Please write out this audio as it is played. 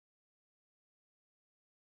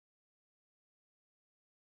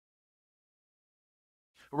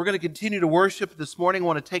We're going to continue to worship this morning. I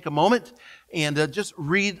want to take a moment and just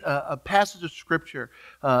read a passage of Scripture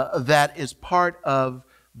that is part of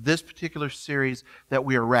this particular series that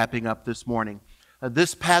we are wrapping up this morning.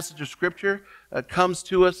 This passage of Scripture comes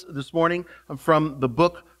to us this morning from the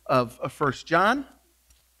book of 1 John.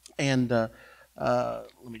 And let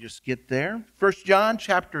me just get there. 1 John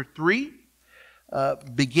chapter 3,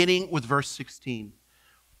 beginning with verse 16.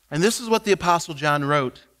 And this is what the Apostle John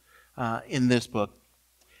wrote in this book.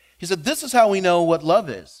 He said, "This is how we know what love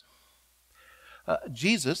is.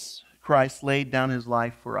 Jesus Christ laid down his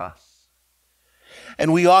life for us.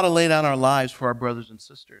 And we ought to lay down our lives for our brothers and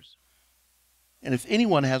sisters. And if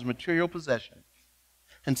anyone has material possession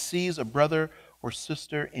and sees a brother or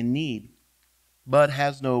sister in need, but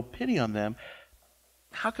has no pity on them,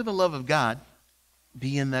 how can the love of God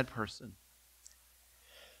be in that person?"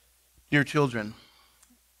 Dear children,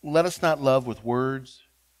 let us not love with words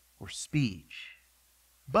or speech,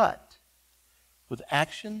 but with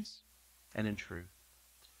actions and in truth.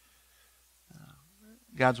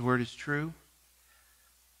 God's word is true,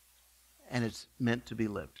 and it's meant to be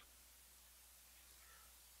lived.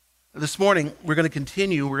 This morning, we're going to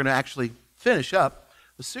continue. We're going to actually finish up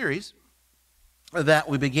the series that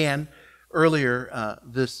we began earlier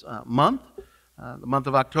this month, the month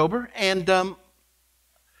of October. And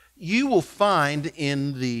you will find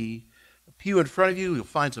in the pew in front of you, you'll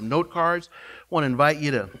find some note cards. I want to invite you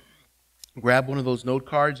to grab one of those note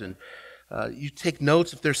cards and you take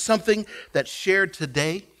notes. If there's something that's shared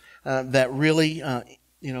today that really,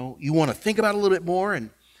 you want to think about a little bit more and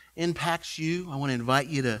impacts you, I want to invite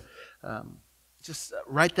you to just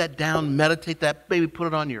write that down, meditate that, maybe put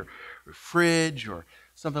it on your fridge or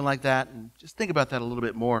something like that, and just think about that a little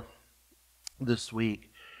bit more this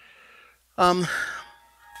week.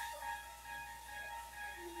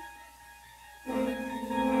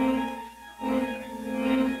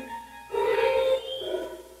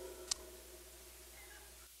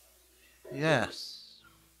 Yes.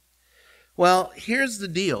 Well, here's the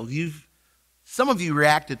deal. Some of you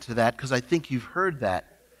reacted to that because I think you've heard that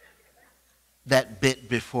bit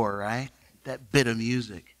before, right? That bit of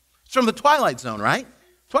music. It's from the Twilight Zone, right?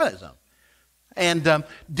 Twilight Zone. And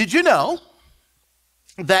did you know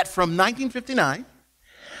that from 1959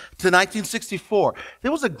 to 1964,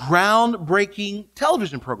 there was a groundbreaking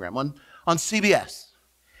television program on CBS?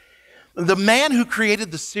 The man who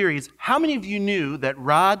created the series, how many of you knew that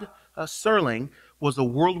Rod Serling was a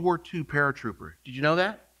World War II paratrooper? Did you know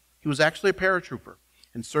that? He was actually a paratrooper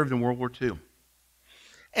and served in World War II.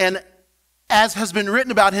 And as has been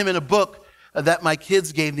written about him in a book that my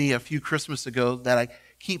kids gave me a few Christmas ago that I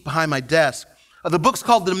keep behind my desk, the book's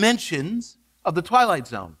called Dimensions of the Twilight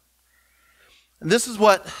Zone. And this is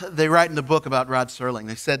what they write in the book about Rod Serling.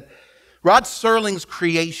 They said, "Rod Serling's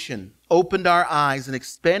creation opened our eyes and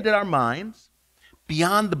expanded our minds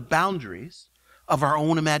beyond the boundaries of our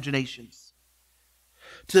own imaginations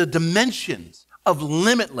to dimensions of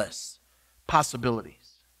limitless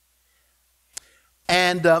possibilities.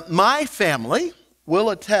 And my family will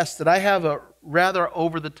attest that I have a rather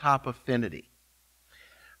over-the-top affinity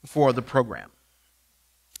for the program.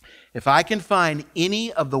 If I can find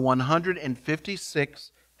any of the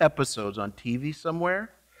 156 episodes on TV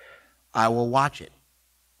somewhere, I will watch it.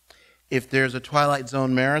 If there's a Twilight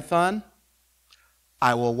Zone marathon,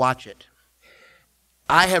 I will watch it.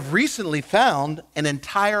 I have recently found an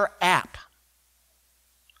entire app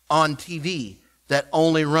on TV that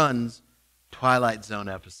only runs Twilight Zone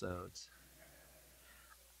episodes.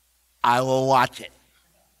 I will watch it.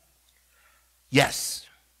 Yes.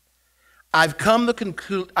 I've come to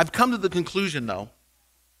the conclusion, though,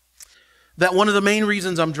 that one of the main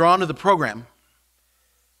reasons I'm drawn to the program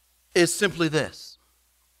is simply this.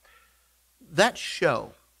 That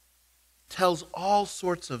show tells all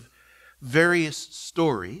sorts of various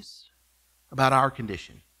stories about our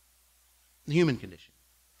condition, the human condition.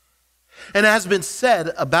 And as has been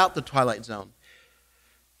said about the Twilight Zone,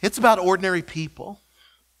 it's about ordinary people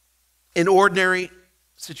in ordinary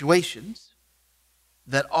situations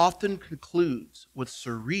that often concludes with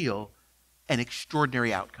surreal and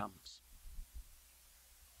extraordinary outcomes.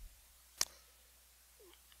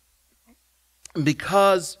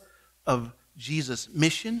 Because of Jesus'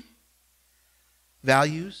 mission,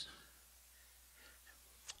 values,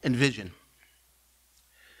 and vision,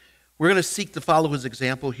 we're going to seek to follow his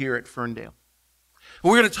example here at Ferndale.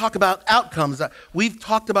 We're going to talk about outcomes. We've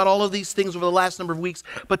talked about all of these things over the last number of weeks,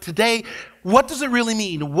 but today, what does it really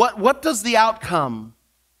mean? What does the outcome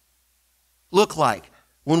look like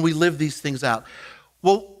when we live these things out?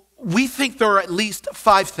 Well, we think there are at least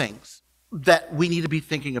 5 things that we need to be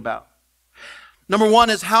thinking about. Number 1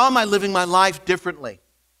 is, how am I living my life differently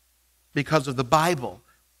because of the Bible?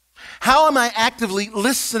 How am I actively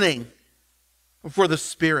listening for the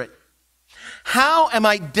Spirit? How am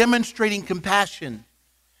I demonstrating compassion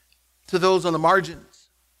to those on the margins?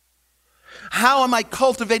 How am I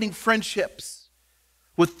cultivating friendships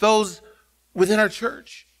with those within our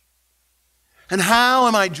church? And how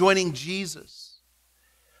am I joining Jesus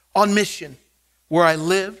on mission where I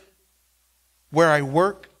live, where I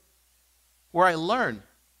work, where I learn,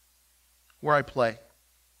 where I play?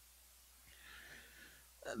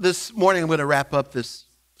 This morning I'm going to wrap up this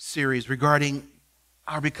series regarding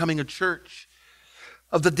our becoming a church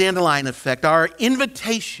of the dandelion effect. Our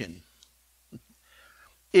invitation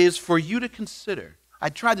is for you to consider. I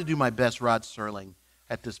tried to do my best Rod Serling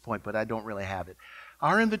at this point, but I don't really have it.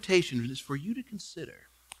 Our invitation is for you to consider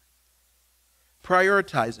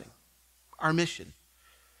prioritizing our mission,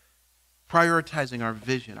 prioritizing our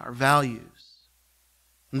vision, our values,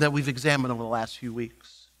 and that we've examined over the last few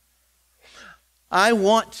weeks. I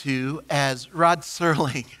want to, as Rod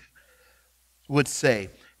Serling would say,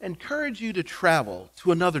 encourage you to travel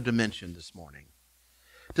to another dimension this morning,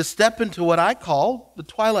 to step into what I call the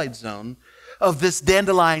twilight zone of this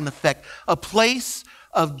dandelion effect, a place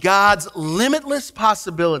of God's limitless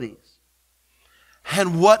possibilities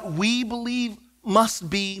and what we believe must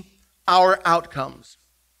be our outcomes.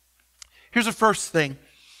 Here's the first thing.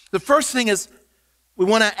 The first thing is we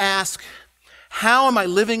want to ask, how am I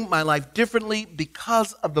living my life differently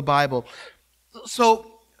because of the Bible?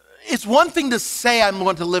 So it's one thing to say I'm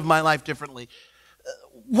going to live my life differently.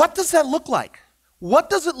 What does that look like? What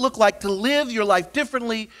does it look like to live your life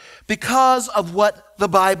differently because of what the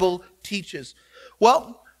Bible teaches?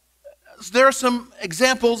 Well, there are some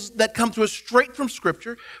examples that come to us straight from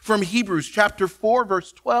Scripture, from Hebrews chapter 4,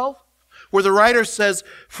 verse 12, where the writer says,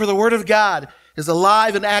 "For the word of God is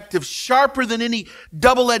alive and active, sharper than any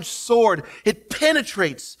double-edged sword. It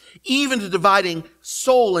penetrates even to dividing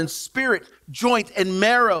soul and spirit, joint and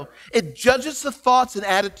marrow. It judges the thoughts and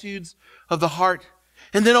attitudes of the heart."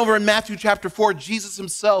 And then over in Matthew chapter 4, Jesus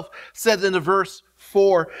himself said in the verse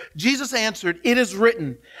 4, Jesus answered, "It is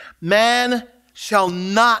written, man shall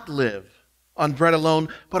not live on bread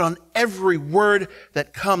alone, but on every word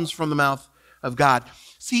that comes from the mouth of God."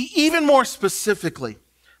 See, even more specifically,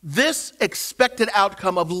 this expected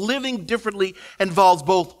outcome of living differently involves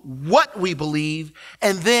both what we believe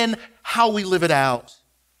and then how we live it out.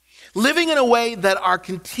 Living in a way that our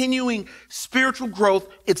continuing spiritual growth,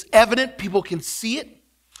 it's evident, people can see it.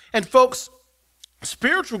 And folks,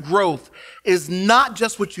 spiritual growth is not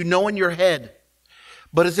just what you know in your head,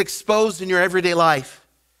 but it's exposed in your everyday life.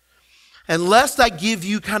 And lest I give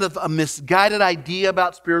you kind of a misguided idea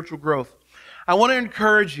about spiritual growth, I want to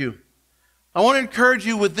encourage you. I want to encourage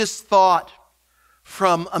you with this thought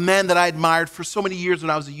from a man that I admired for so many years when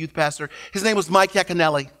I was a youth pastor. His name was Mike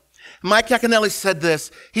Yaconelli. Mike Yaconelli said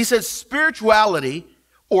this. He said, spirituality,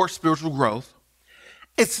 or spiritual growth,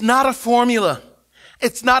 it's not a formula.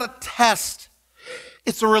 It's not a test.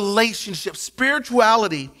 It's a relationship.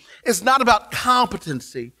 Spirituality is not about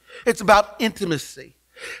competency. It's about intimacy.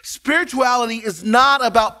 Spirituality is not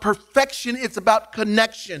about perfection. It's about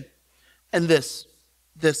connection. And this,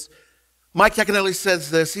 Mike Yaconelli says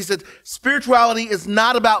this. He said, spirituality is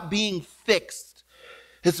not about being fixed.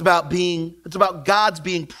 It's about God's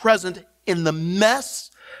being present in the mess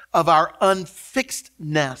of our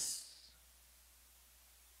unfixedness.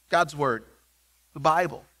 God's word, the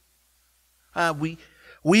Bible.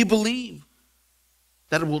 We believe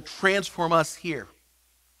that it will transform us here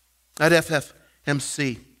at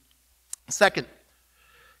FFMC. Second,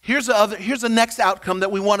 here's the next outcome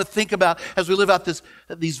that we want to think about as we live out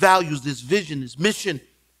these values, this vision, this mission.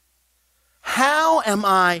 How am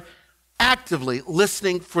I actively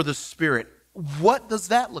listening for the Spirit? What does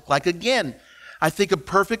that look like? Again, I think a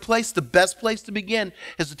perfect place, the best place to begin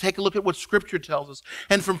is to take a look at what Scripture tells us.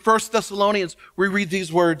 And from 1 Thessalonians, we read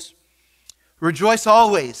these words. Rejoice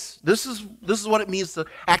always. This is what it means to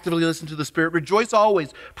actively listen to the Spirit. Rejoice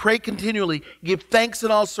always. Pray continually. Give thanks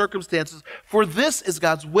in all circumstances. For this is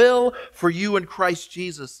God's will for you in Christ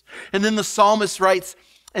Jesus. And then the psalmist writes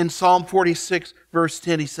in Psalm 46, verse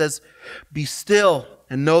 10, he says, "Be still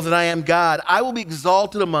and know that I am God. I will be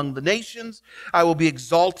exalted among the nations. I will be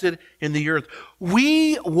exalted in the earth."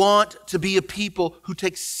 We want to be a people who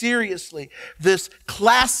take seriously this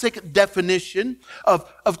classic definition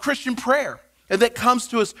of Christian prayer. And that comes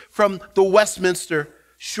to us from the Westminster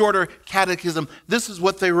Shorter Catechism. This is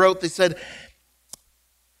what they wrote. They said,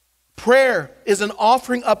 prayer is an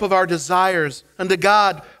offering up of our desires unto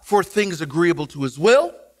God for things agreeable to his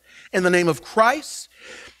will, in the name of Christ,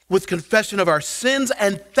 with confession of our sins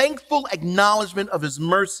and thankful acknowledgement of his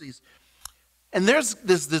mercies. And there's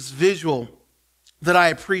this visual that I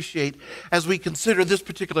appreciate as we consider this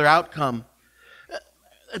particular outcome,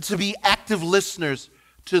 to be active listeners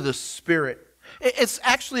to the Spirit. It's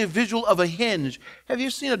actually a visual of a hinge. Have you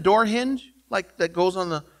seen a door hinge, like that goes on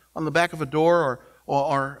the back of a door,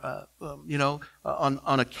 or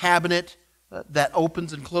on a cabinet that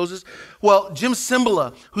opens and closes? Well, Jim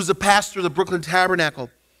Cymbala, who's the pastor of the Brooklyn Tabernacle,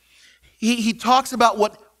 he talks about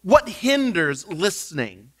what hinders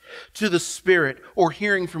listening to the Spirit or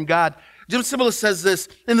hearing from God. Jim Cymbala says this: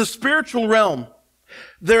 in the spiritual realm,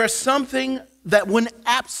 there is something that, when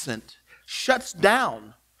absent, shuts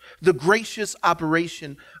down the gracious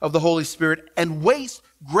operation of the Holy Spirit and wastes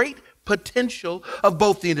great potential of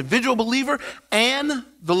both the individual believer and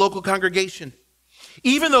the local congregation.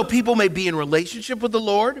 Even though people may be in relationship with the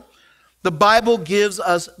Lord, the Bible gives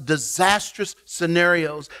us disastrous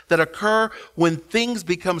scenarios that occur when things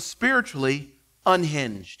become spiritually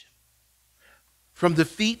unhinged. From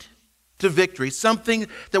defeat to victory, something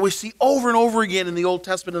that we see over and over again in the Old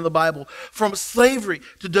Testament and the Bible. From slavery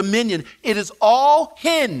to dominion, it is all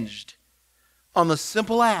hinged on the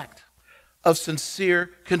simple act of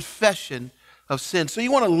sincere confession of sin. So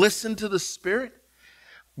you want to listen to the Spirit?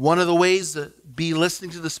 One of the ways to be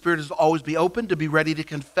listening to the Spirit is to always be open, to be ready to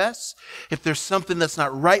confess. If there's something that's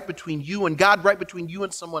not right between you and God, right between you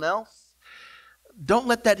and someone else, don't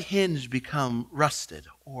let that hinge become rusted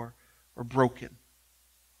or broken.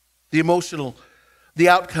 This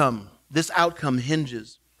outcome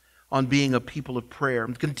hinges on being a people of prayer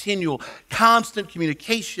and continual, constant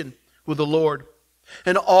communication with the Lord,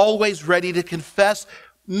 and always ready to confess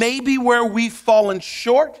maybe where we've fallen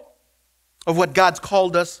short of what God's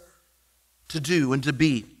called us to do and to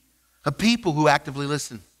be, a people who actively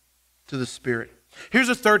listen to the Spirit. Here's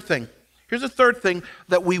a third thing. Here's a third thing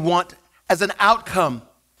that we want as an outcome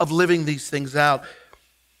of living these things out.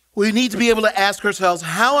 We need to be able to ask ourselves,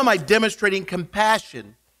 how am I demonstrating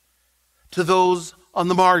compassion to those on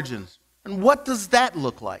the margins? And what does that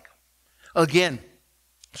look like? Again,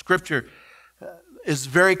 Scripture is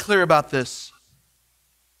very clear about this.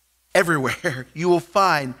 Everywhere you will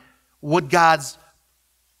find what God's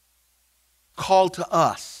call to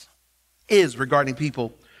us is regarding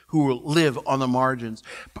people who live on the margins.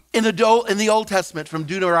 In the Old Testament, from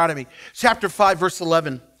Deuteronomy chapter 5, verse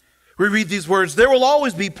 11, we read these words: there will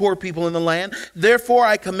always be poor people in the land. Therefore,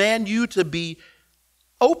 I command you to be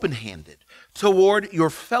open-handed toward your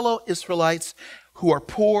fellow Israelites who are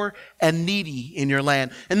poor and needy in your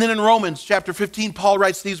land. And then in Romans chapter 15, Paul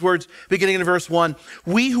writes these words, beginning in verse 1: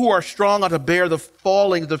 we who are strong ought to bear the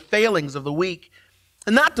failings of the weak,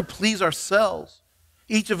 and not to please ourselves.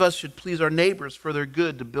 Each of us should please our neighbors for their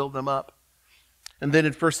good, to build them up. And then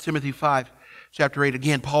in 1 Timothy 5, chapter 8,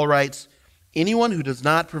 again, Paul writes, anyone who does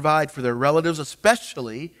not provide for their relatives,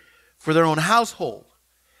 especially for their own household,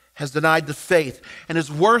 has denied the faith and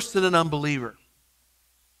is worse than an unbeliever.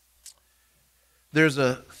 There's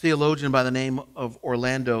a theologian by the name of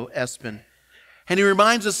Orlando Espin, and he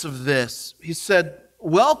reminds us of this. He said,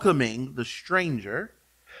 welcoming the stranger,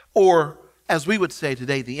 or as we would say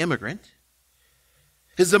today, the immigrant,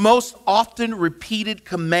 is the most often repeated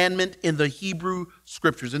commandment in the Hebrew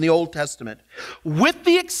Scriptures, in the Old Testament, with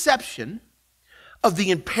the exception of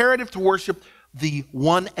the imperative to worship the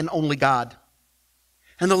one and only God.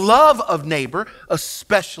 And the love of neighbor,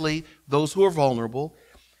 especially those who are vulnerable,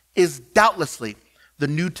 is doubtlessly the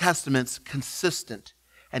New Testament's consistent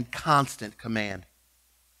and constant command.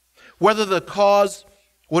 Whatever the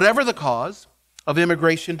cause of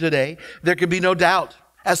immigration today, there can be no doubt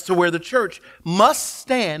as to where the church must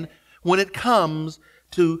stand when it comes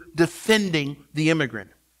to defending the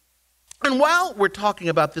immigrant. And while we're talking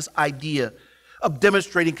about this idea of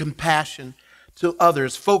demonstrating compassion to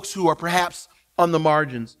others, folks who are perhaps on the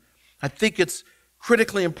margins, I think it's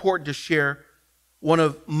critically important to share one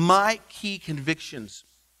of my key convictions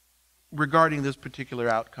regarding this particular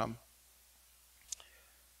outcome.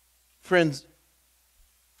 Friends,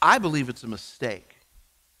 I believe it's a mistake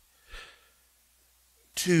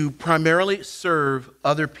to primarily serve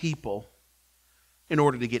other people in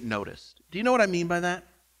order to get noticed. Do you know what I mean by that?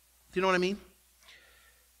 Do you know what I mean?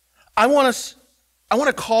 I want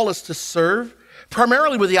to call us to serve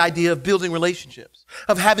primarily with the idea of building relationships,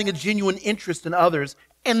 of having a genuine interest in others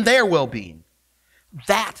and their well-being.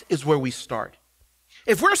 That is where we start.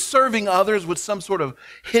 If we're serving others with some sort of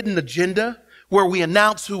hidden agenda where we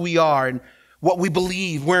announce who we are and what we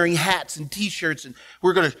believe, wearing hats and t-shirts, and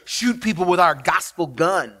we're going to shoot people with our gospel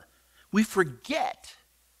gun, we forget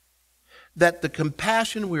that the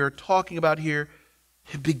compassion we are talking about here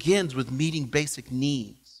begins with meeting basic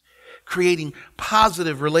needs, creating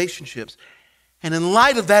positive relationships. And in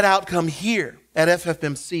light of that outcome here, at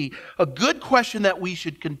FFMC, a good question that we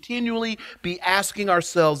should continually be asking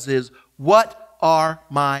ourselves is, what are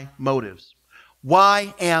my motives?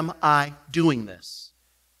 Why am I doing this?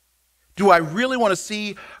 Do I really want to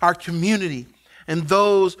see our community and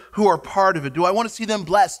those who are part of it? Do I want to see them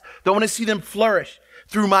blessed? Do I want to see them flourish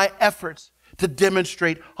through my efforts to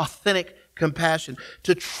demonstrate authentic compassion,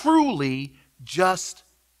 to truly just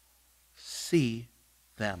see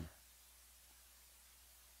them?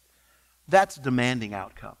 That's a demanding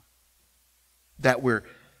outcome that we're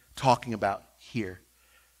talking about here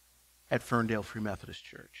at Ferndale Free Methodist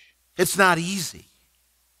Church. It's not easy.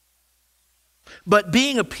 But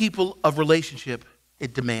being a people of relationship,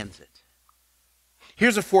 it demands it.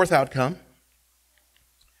 Here's a fourth outcome.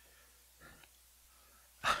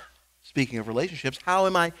 Speaking of relationships, how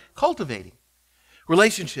am I cultivating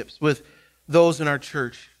relationships with those in our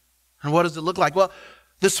church? And what does it look like? Well,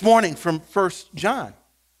 this morning from 1 John.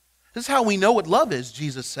 This is how we know what love is,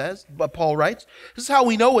 Jesus says, but Paul writes. This is how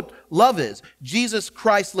we know what love is. Jesus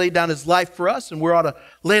Christ laid down his life for us, and we ought to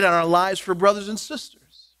lay down our lives for brothers and sisters.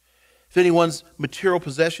 If anyone's material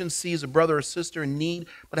possession sees a brother or sister in need,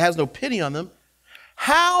 but has no pity on them,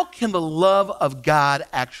 how can the love of God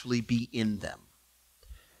actually be in them?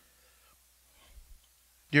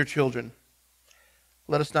 Dear children,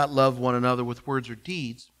 let us not love one another with words or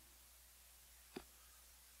deeds,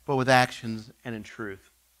 but with actions and in truth.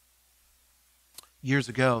 Years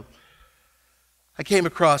ago, I came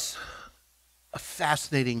across a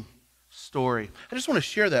fascinating story. I just want to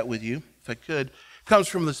share that with you, if I could. It comes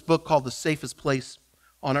from this book called The Safest Place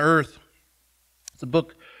on Earth. It's a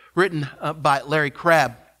book written by Larry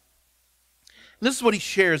Crabb. And this is what he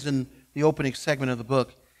shares in the opening segment of the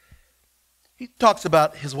book. He talks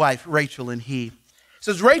about his wife, Rachel, and he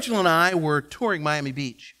says, Rachel and I were touring Miami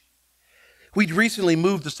Beach. We'd recently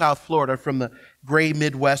moved to South Florida from the gray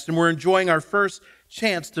Midwest, and we're enjoying our first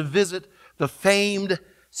chance to visit the famed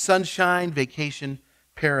Sunshine Vacation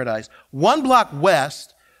Paradise. 1 block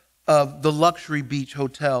west of the luxury beach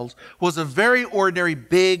hotels was a very ordinary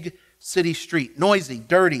big city street, noisy,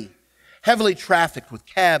 dirty, heavily trafficked with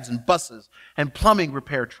cabs and buses and plumbing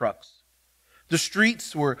repair trucks. The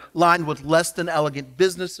streets were lined with less than elegant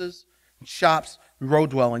businesses, shops, and row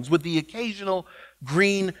dwellings, with the occasional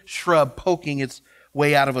green shrub poking its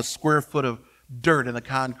way out of a square foot of dirt in the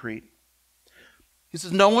concrete. He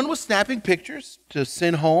says, no one was snapping pictures to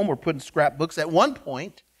send home or put in scrapbooks. At one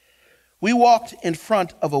point, we walked in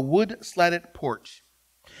front of a wood-slatted porch,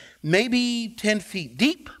 maybe 10 feet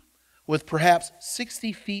deep, with perhaps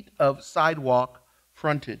 60 feet of sidewalk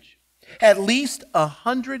frontage. At least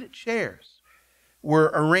 100 chairs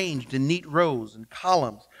were arranged in neat rows and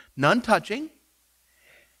columns, none touching,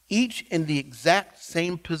 each in the exact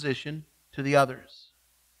same position to the others.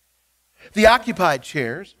 The occupied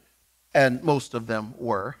chairs, and most of them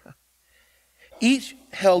were, each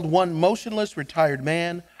held one motionless retired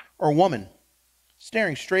man or woman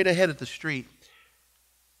staring straight ahead at the street.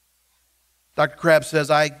 Dr. Crabb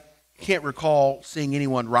says, I can't recall seeing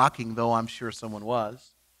anyone rocking, though I'm sure someone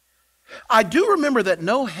was. I do remember that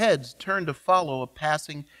no heads turned to follow a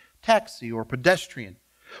passing taxi or pedestrian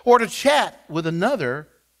or to chat with another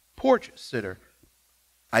porch sitter.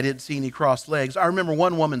 I didn't see any crossed legs. I remember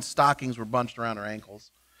one woman's stockings were bunched around her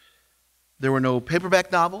ankles. There were no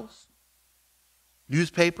paperback novels,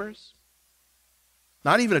 newspapers,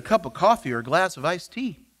 not even a cup of coffee or a glass of iced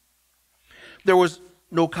tea. There was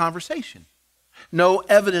no conversation, no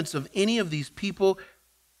evidence of any of these people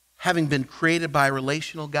having been created by a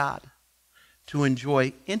relational God to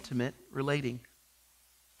enjoy intimate relating.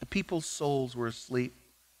 The people's souls were asleep,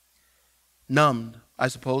 numbed, I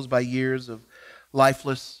suppose, by years of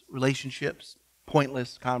lifeless relationships,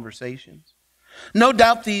 pointless conversations. No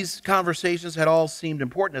doubt these conversations had all seemed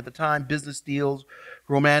important at the time: business deals,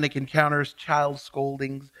 romantic encounters, child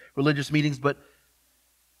scoldings, religious meetings, but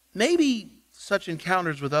maybe such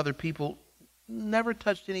encounters with other people never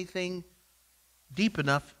touched anything deep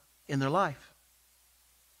enough in their life.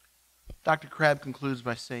 Dr. Crabb concludes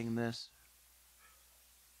by saying this: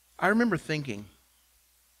 I remember thinking,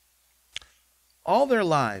 all their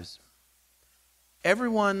lives,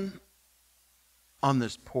 everyone on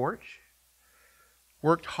this porch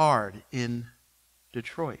worked hard in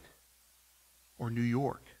Detroit or New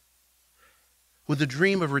York with the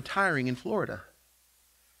dream of retiring in Florida.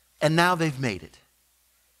 And now they've made it.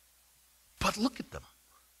 But look at them.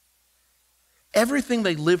 Everything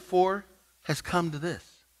they lived for has come to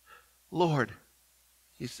this. Lord,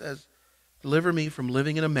 he says, deliver me from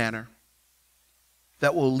living in a manner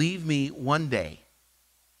that will leave me one day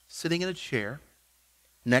sitting in a chair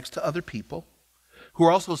next to other people who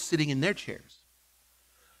are also sitting in their chairs,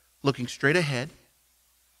 looking straight ahead,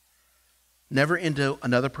 never into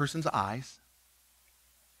another person's eyes,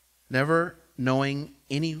 never knowing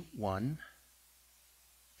anyone,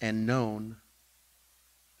 and known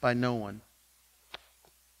by no one.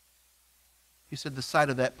 He said the sight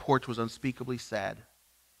of that porch was unspeakably sad.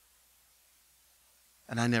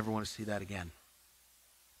 And I never want to see that again.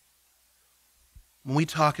 When we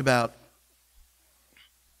talk about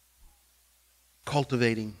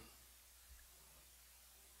cultivating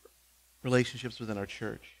relationships within our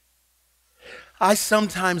church, I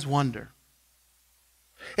sometimes wonder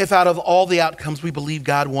if out of all the outcomes we believe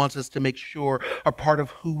God wants us to make sure are part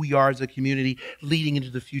of who we are as a community leading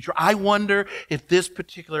into the future, I wonder if this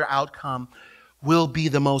particular outcome will be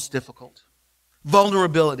the most difficult.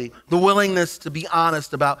 Vulnerability, the willingness to be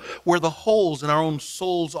honest about where the holes in our own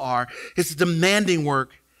souls are, is a demanding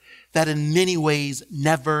work that in many ways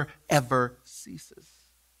never, ever ceases.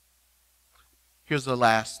 Here's the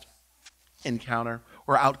last encounter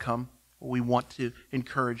or outcome we want to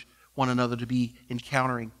encourage one another to be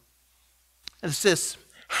encountering. And it's this: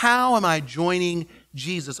 how am I joining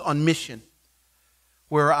Jesus on mission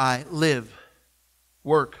where I live,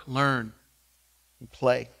 work, learn, and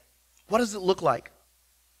play? What does it look like?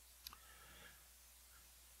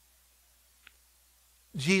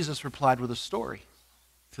 Jesus replied with a story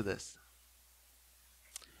to this.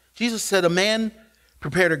 Jesus said, a man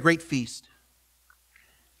prepared a great feast,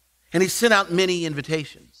 and he sent out many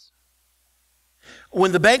invitations.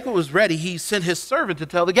 When the banquet was ready, he sent his servant to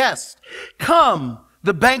tell the guests, "Come,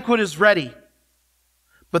 the banquet is ready."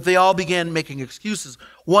 But they all began making excuses.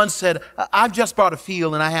 One said, "I've just brought a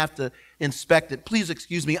field and I have to inspect it. Please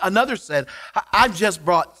excuse me." Another said, "I've just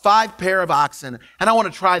brought 5 pair of oxen and I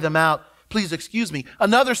want to try them out. Please excuse me."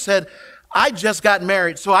 Another said, "I just got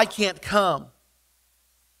married, so I can't come."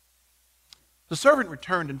 The servant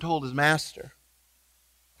returned and told his master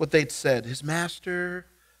what they'd said. His master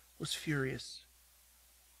was furious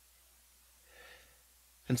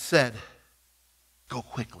and said, "Go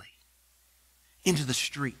quickly into the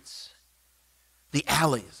streets, the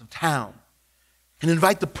alleys of town, and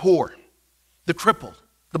invite the poor, the crippled,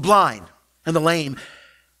 the blind, and the lame."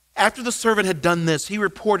 After the servant had done this, he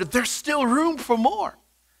reported, "There's still room for more."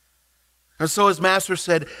 And so his master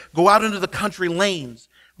said, "Go out into the country lanes,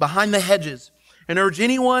 behind the hedges, and urge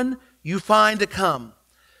anyone you find to come,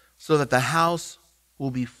 so that the house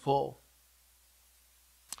will be full."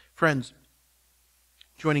 Friends,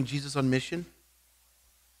 joining Jesus on mission,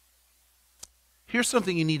 here's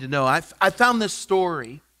something you need to know. I found this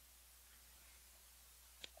story,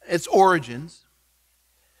 its origins.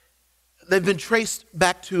 They've been traced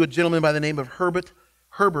back to a gentleman by the name of Herbert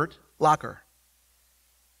Locker.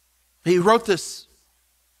 He wrote this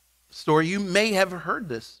story. You may have heard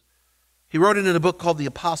this. He wrote it in a book called The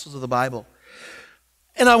Apostles of the Bible.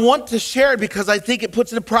 And I want to share it because I think it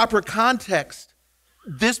puts in a proper context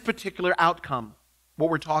this particular outcome, what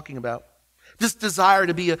we're talking about. This desire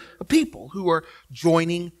to be a people who are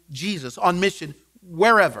joining Jesus on mission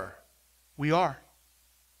wherever we are.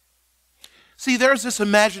 See, there's this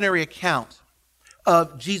imaginary account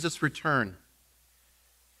of Jesus' return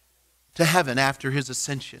to heaven after his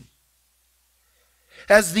ascension.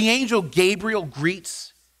 As the angel Gabriel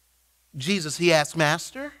greets Jesus, he asks,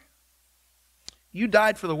 "Master, you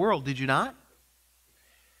died for the world, did you not?"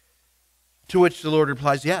 To which the Lord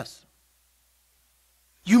replies, "Yes."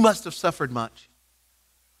 "You must have suffered much,"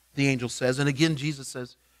 the angel says. And again, Jesus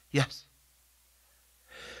says, "Yes."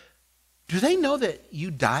 "Do they know that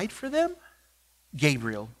you died for them?"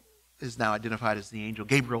 Gabriel is now identified as the angel.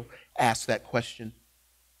 Gabriel asks that question.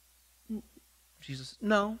 Jesus,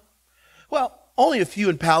 "No." "Well, only a few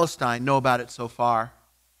in Palestine know about it so far."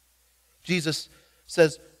 Jesus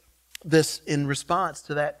says this in response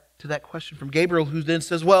to that question from Gabriel, who then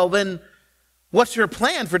says, "Well, then what's your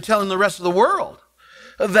plan for telling the rest of the world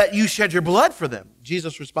that you shed your blood for them?"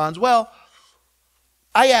 Jesus responds, "Well,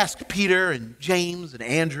 I asked Peter and James and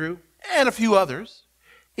Andrew and a few others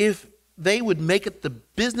if they would make it the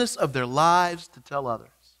business of their lives to tell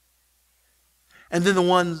others. And then the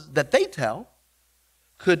ones that they tell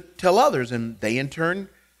could tell others, and they in turn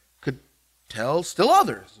could tell still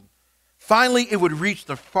others. Finally, it would reach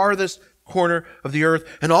the farthest corner of the earth,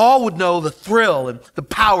 and all would know the thrill and the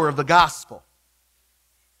power of the gospel.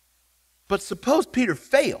 But suppose Peter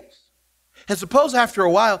fails, and suppose after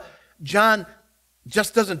a while John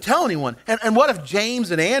just doesn't tell anyone. And what if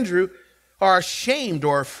James and Andrew are ashamed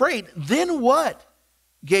or afraid? Then what?"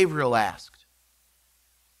 Gabriel asked.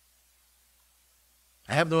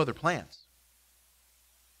 "I have no other plans,"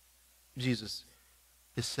 Jesus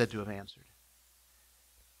is said to have answered.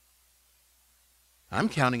 "I'm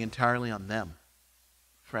counting entirely on them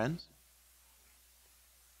friends.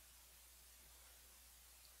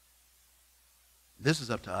 This is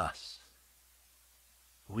up to us.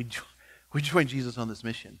 We join Jesus on this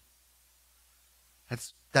mission.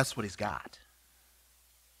 That's what he's got.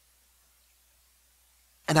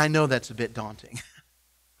 And I know that's a bit daunting.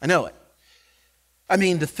 I know it. I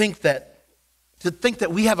mean, to think that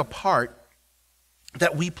we have a part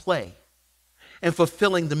that we play in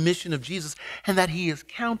fulfilling the mission of Jesus, and that he is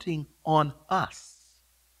counting on us.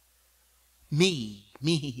 Me,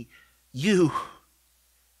 you.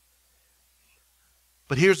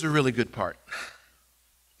 But here's the really good part.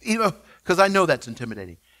 Because I know that's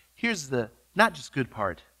intimidating. Here's the not just good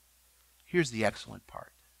part. Here's the excellent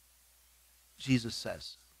part. Jesus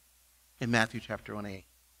says in Matthew chapter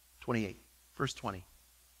 28, verse 20,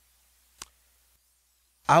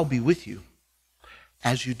 I'll be with you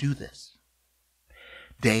as you do this,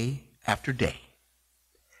 day after day,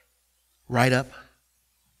 right up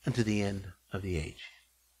unto the end of the age.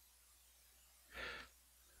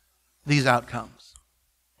 These outcomes,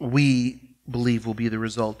 we believe, will be the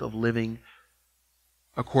result of living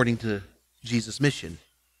according to Jesus' mission.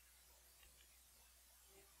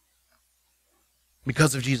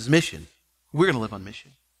 Because of Jesus' mission, we're going to live on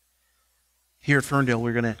mission. Here at Ferndale,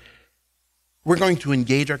 we're going to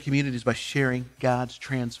engage our communities by sharing God's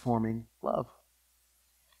transforming love.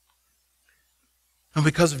 And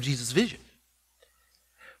because of Jesus' vision,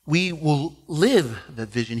 we will live that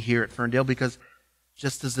vision here at Ferndale, because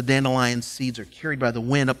just as the dandelion seeds are carried by the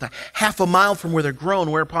wind up to half a mile from where they're grown,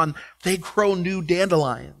 whereupon they grow new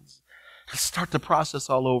dandelions and start the process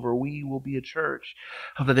all over, we will be a church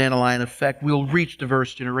of the dandelion effect. We'll reach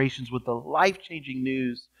diverse generations with the life-changing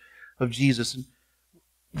news of Jesus. And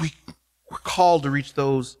we're called to reach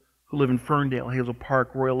those who live in Ferndale, Hazel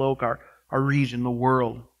Park, Royal Oak, our region, the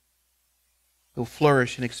world. They'll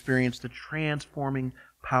flourish and experience the transforming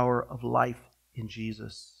power of life in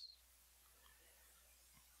Jesus.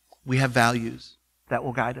 We have values that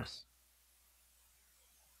will guide us.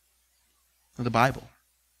 The Bible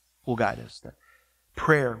will guide us. That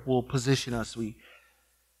prayer will position us. We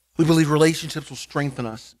believe relationships will strengthen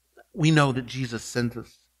us. We know that Jesus sends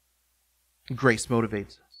us. Grace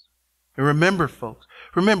motivates us. And remember, folks,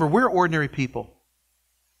 we're ordinary people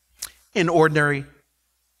in ordinary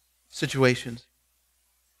situations.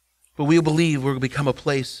 But we believe we'll become a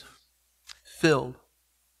place filled.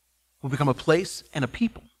 We'll become a place and a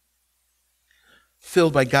people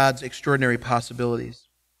filled by God's extraordinary possibilities.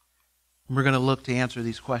 And we're going to look to answer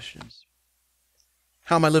these questions.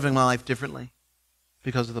 How am I living my life differently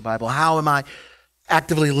because of the Bible? How am I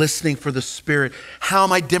actively listening for the Spirit? How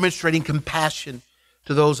am I demonstrating compassion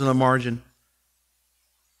to those on the margin?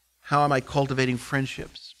 How am I cultivating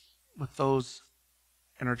friendships with those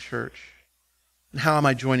in our church? And how am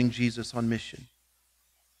I joining Jesus on mission?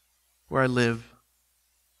 Where I live,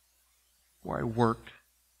 where I work,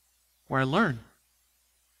 where I learn,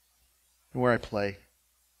 and where I play.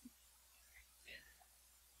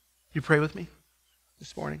 You pray with me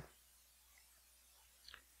this morning?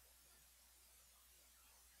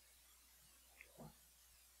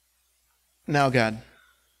 Now, God,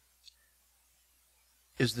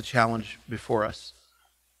 is the challenge before us.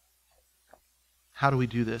 How do we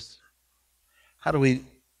do this? How do we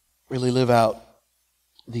really live out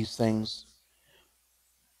these things?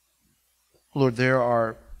 Lord, there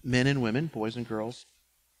are men and women, boys and girls,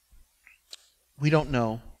 we don't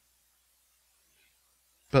know.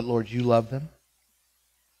 But Lord, you love them.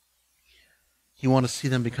 You want to see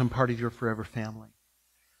them become part of your forever family.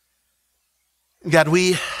 God,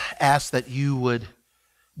 we ask that you would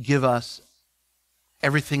give us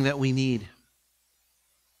everything that we need,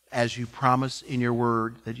 as you promise in your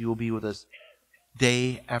word that you will be with us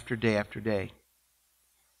day after day after day.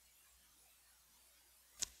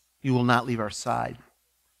 You will not leave our side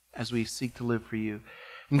as we seek to live for you.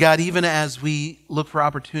 And God, even as we look for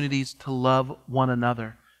opportunities to love one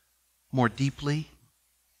another more deeply,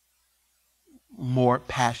 more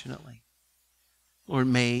passionately, Lord,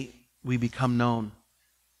 may we become known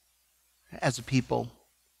as a people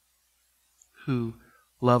who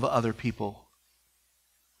love other people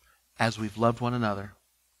as we've loved one another,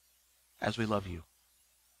 as we love you.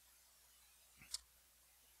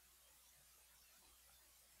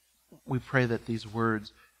 We pray that these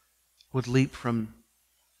words would leap from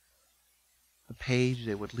the page,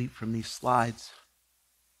 they would leap from these slides,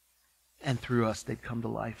 and through us they'd come to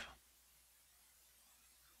life.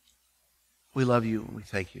 We love you and we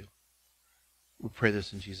thank you. We pray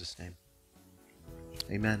this in Jesus' name.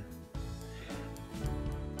 Amen.